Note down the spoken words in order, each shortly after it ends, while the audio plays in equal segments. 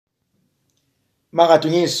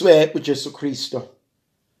Makadunyiswe uJesu Kristo.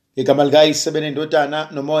 Igama likaYise indodana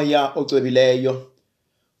nomoya ocwebileyo.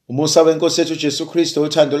 Umusa wenkosi yethu uJesu Kristo,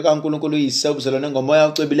 uthando likaNkulunkulu uYise, ubuzalwane ngomoya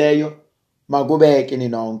ocwebileyo makube kini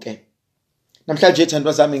nonke. Namhlanje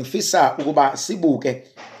thandwa zami ngifisa ukuba sibuke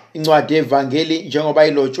incwadi yevangeli njengoba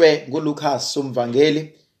ilotshwe nguLukas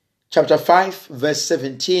umvangeli, chapter 5 verse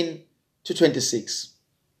 17 to 26.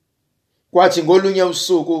 Kwathi ngolunye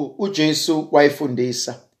usuku uJesu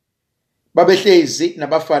wayefundisa. Babehlezi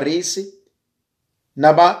nabaFarisi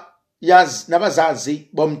nabazazi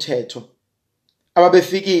bomthetho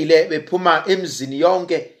ababefikile bephuma emizini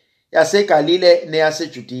yonke yaseGalile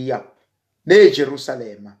neyaseJudiya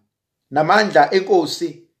neJerusalema, namandla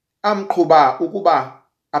enkosi amqhuba ukuba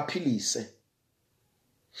aphilise.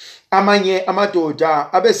 Amanye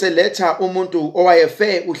amadoda abeseletha umuntu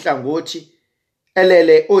owayefe uhlangothi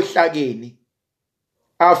elele ohlakeni,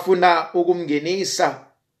 afuna ukumngenisa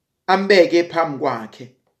ambeke phambi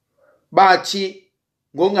kwakhe. Bathi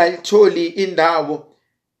ngongayitholi indawo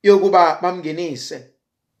yokuba bamngenise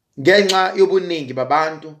ngenxa yobuningi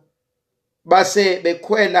babantu, base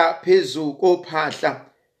bekhwela phezu kophahla,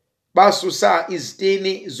 basusa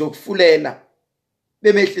izitini zokufulela,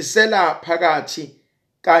 bemehlisela phakathi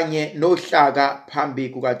kanye nohlaka phambi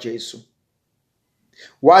kukaJesu.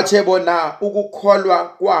 Wathi ebona ukukholwa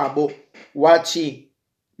kwabo wathi,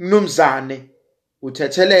 "Mnumzane,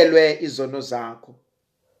 uthethelelwe izono zakho."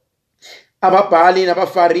 Ababhali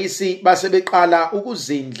nabaFarisi base beqala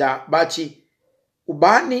ukuzindla bathi,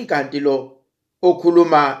 "Ubani kanti lo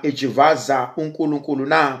okhuluma ejivaza uNkulunkulu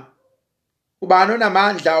na? Ubani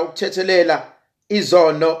onamandla ukuthethelela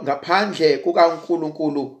izono ngaphandle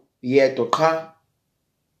kukaNkulunkulu yedwa qha?"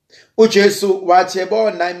 UJesu wathi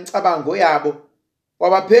ebona imicabango yabo,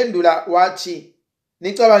 wabaphendula wathi,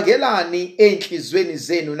 "Nicabangelani enhlizweni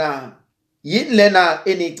zenu na? Yini lena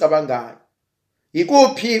enicabangayo?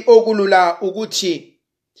 Ikuphi okulula ukuthi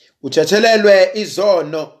uthethelelwe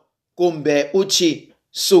izono kumbe uthi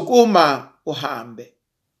sukuma uhambe?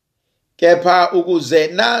 Kepha ukuze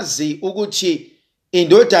nazi ukuthi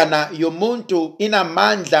indodana yomuntu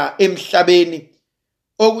inamandla emhlabeni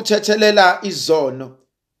okuthethelela izono,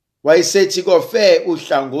 wayesethi kofe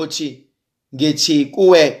uhlangothi, ngithi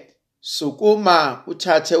kuwe, sukuma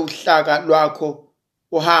uthathe uhlaka lwakho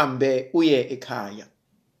uhambe uye ekhaya."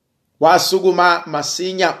 Wasukuma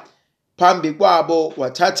masinya phambi kwabo,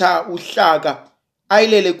 wathatha uhlaka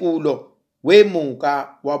ayilele kulo,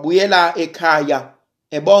 wemuka wabuyela ekhaya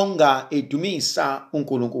ebonga edumisa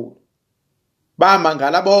uNkulunkulu.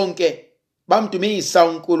 Bamangala bonke, bamdumisa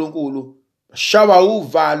uNkulunkulu, bashawa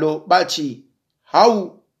uvalo bathi,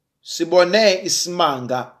 "Hawu, sibone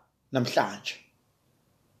isimanga namhlanje."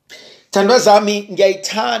 Thandwa zami,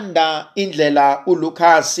 ngiyayithanda indlela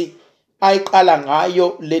uLukasi ayiqala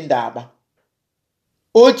ngayo le ndaba.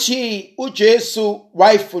 Uthi uJesu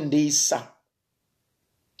wayefundisa,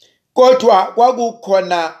 kodwa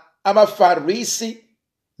kwakukhona abaFarisi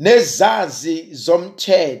nezazi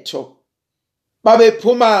zomthetho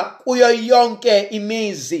babephuma kuyo yonke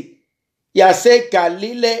imizi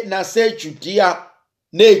yaseGalile naseJudiya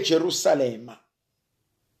neJerusalema,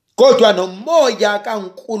 kodwa nomoya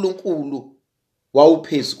kaNkulunkulu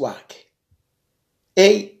wawuphezu kwakhe.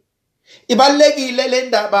 Ibalekile le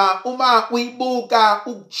ndaba uma uyibuka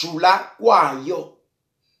ukujula kwayo.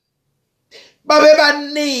 Babe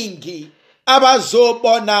baningi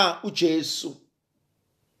abazobona uJesu,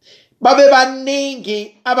 babe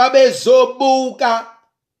baningi ababezobuka,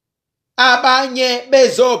 abanye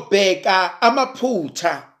bezobheka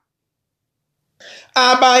amaphutha,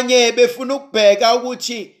 abanye befuna ukubheka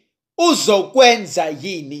ukuthi uzokwenza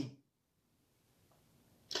yini.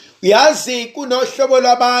 Uyazi kunohlobo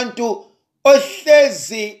lwabantu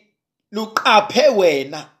ohlezi luqaphe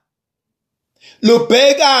wena,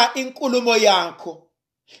 lubheka inkulumo yakho,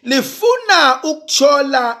 lifuna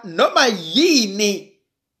ukuthola noma yini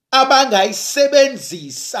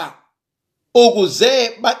abangayisebenzisa ukuze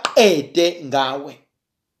baqede ngawe.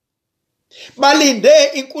 Balinde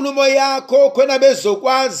inkulumo yakho khona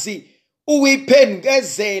bezokwazi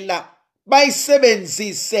ukuyiphendukezela,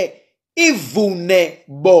 bayisebenzise ivune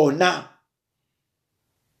bona.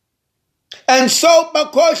 And so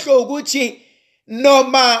bakhohlwa ukuthi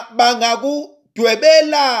noma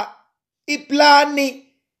bangakudwebela iplani,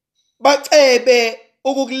 bacebe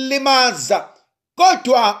ukukulimaza,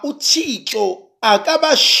 kodwa uThixo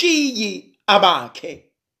akabashiyi abakhe.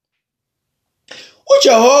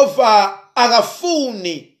 uJehova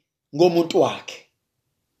akafuni ngomuntu wakhe.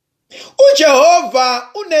 uJehova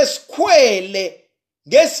unesikhwele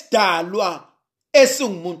ngesidalwa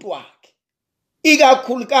esingumuntu wakhe,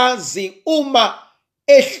 ikakhulukazi uma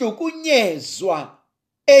ehlukunyezwa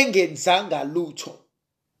engenzanga lutho.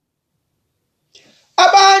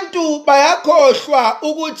 Abantu bayakhohlwa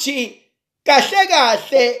ukuthi kahle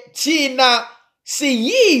kahle thina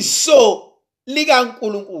siyiso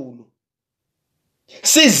likaNkulunkulu.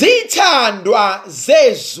 Sizithandwa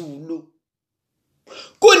zezulu.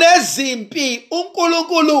 Kunezimpi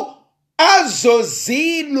uNkulunkulu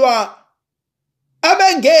azozilwa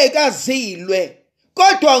abengeke azilwe,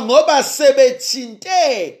 kodwa ngoba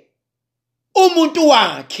sebethinte umuntu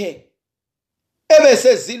wakhe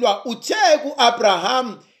ebesezilwa. Uthe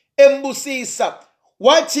ku-Abraham embusisa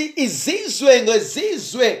wathi izizwe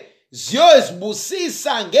ngezizwe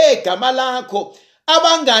ziyozibusisa ngegama lakho,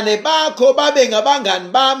 abangane bakho babe ngabangani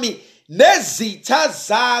bami, nezitha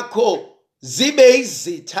zakho zibe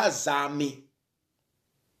izitha zami.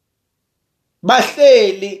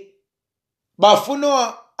 Bahleli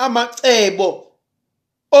bafuna amacebo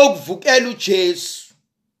okuvukela uJesu,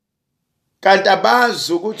 kanti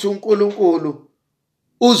abazi ukuthi uNkulunkulu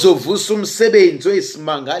uzovusa umsebenzi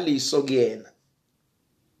oyisimangaliso kuyena.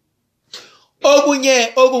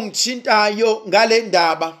 Okunye okungithintayo ngale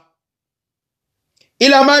ndaba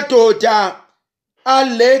ilamadoda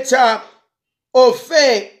aletha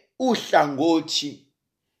ofe uhlangothi.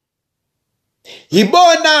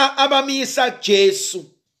 Yibona abamisa Jesu.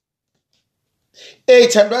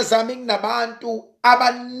 Eyithandwa zami, kunabantu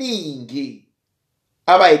abaningi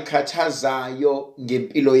abayikhathazayo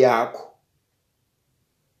ngempilo yakho.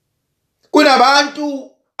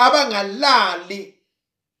 Kunabantu abangalali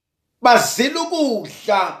bazila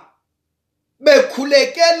ukudla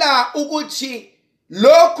bekhulekela ukuthi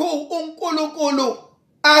lokhu uNkulunkulu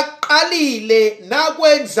aqalile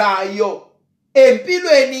nakwenzayo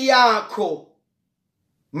empilweni yakho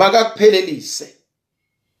makakuphelelise.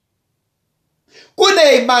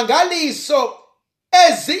 Kunezimangaliso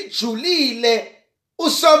ezijulile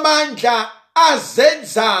uSomandla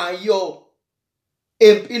azenzayo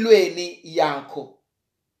empilweni yakho.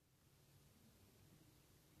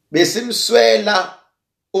 Besimswela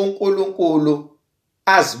uNkulunkulu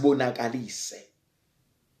azibonakalise.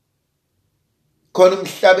 Khona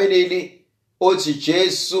umhlabeleli othi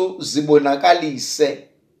Jesu zibonakalise,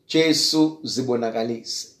 Jesu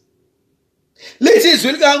zibonakalise. Lithi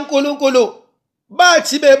izwi likaNkulunkulu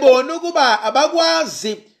bathi bebona ukuba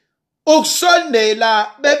abakwazi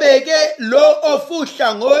ukusondela bebeke lo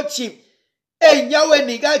ofuhla ngothi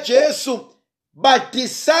enyaweni kaJesu,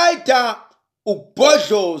 badecide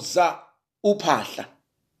ukubhodloza uphahla.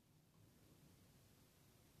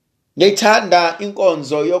 Ngithanda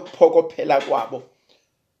inkonzo yokuphokophela kwabo.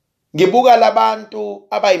 Ngibuka labantu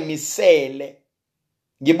abayimisele.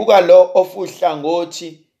 Ngibuka lo ofuhla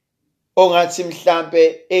ngothi ongathi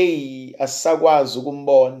mhlambe asisakwazi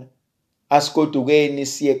ukumbona, asigodukeni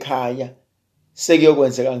siye ekhaya,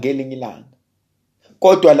 sekuyokwenzeka ngelinye ilanga.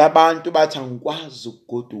 Kodwa labantu bathi angikwazi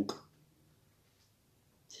ukugoduka.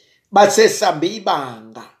 Bathe sambe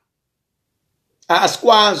ibanga.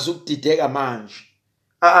 Asikwazi ukudideka manje.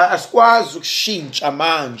 Asikwazi ukushintsha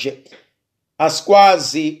manje.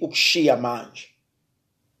 Asikwazi ukushiya manje.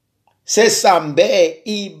 Sesambe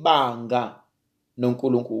ibanga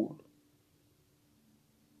noNkulunkulu.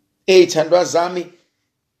 Eyithandwa zami,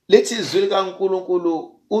 lithi izwi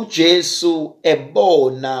likaNkulunkulu uJesu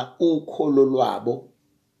ebona ukholo lwabo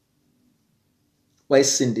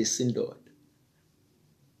wayisindisa indoda.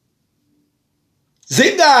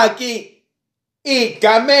 Zingaki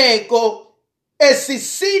igameko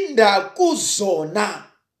esisinda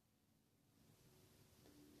kuzona?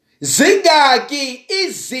 Zingaki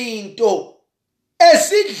izinto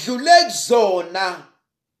esidlule kuzona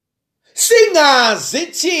singazi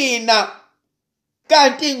thina,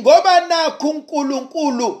 kanti ngoba nakho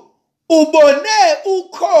uNkulunkulu ubone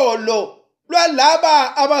ukholo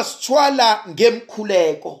lwalaba abasithwala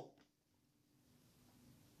ngemkhuleko.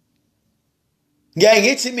 Ngiyaye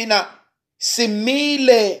ngithi mina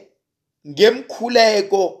simile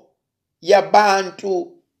ngemkhuleko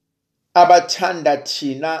yabantu abathanda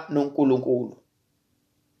thina noNkulunkulu.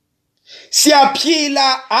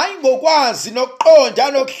 Siyaphila hayi ngokwazi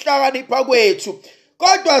nokuqonda nokuhlakanipha kwethu,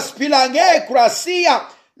 kodwa siphila ngegrasiya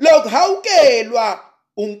lokuhawukelwa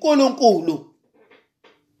uNkulunkulu.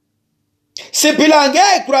 Siphila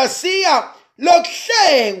ngegrasiya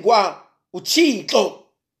lokuhlengwa uThixo.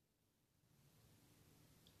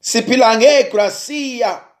 Siphila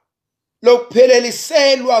ngegrasiya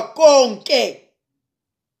lokupheleliselwa konke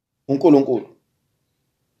uNkulunkulu.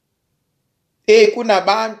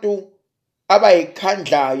 Kunabantu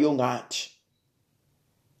abayikhandlayo ngathi.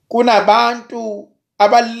 Kunabantu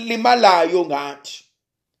abalimalayo ngathi.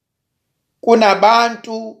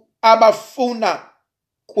 Kunabantu abafuna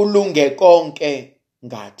kulunge konke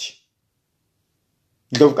ngathi.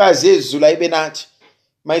 Ndlovukazi yezulu ayibe nathi,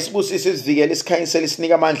 mayisibusise isivikele isikhanyisele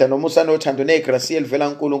isinika amandla nomusa nothando negrasi elivela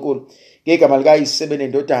kuNkulunkulu ngegama likaYise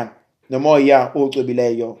benendodana nomoya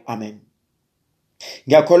ocwebileyo. Amen.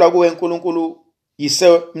 Ngiyakholwa kuwe uNkulunkulu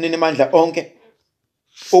Yise mnini amandla onke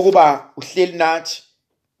ukuba uhleli nathi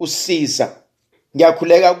usiza.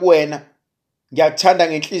 Ngiyakhuleka kuwena, ngiyakuthanda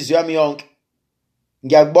ngenhliziyo yami yonke.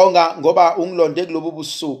 Ngiyakubonga ngoba ungilonde kulobu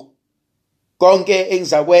busuku. Konke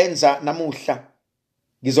engizakwenza namuhla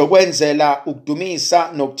ngizokwenzela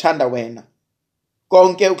ukudumisa nokuthanda wena.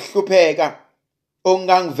 Konke ukuhlupheka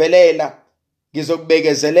ongangivelela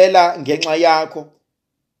ngizokubekezelela ngenxa yakho,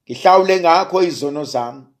 ngihlawule ngakho izono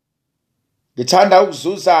zami. Ngithanda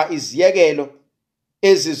ukuzuza iziyekelo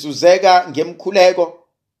ezizuzeka ngemkhuleko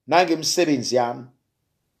nangemsebenzi yami.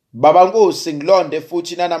 Baba Nkosi, ngilonde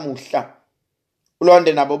futhi nanamuhla,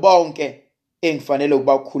 ulonde nabo bonke engifanele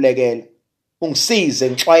ukuba ukukhulekela. Ungisize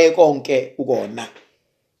ngixwaye konke ukona.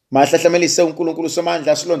 Mahlahlamelise uNkulunkulu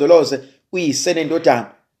somandla silondoloze uYise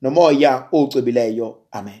nendodana nomoya ocwebileyo.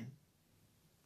 Amen.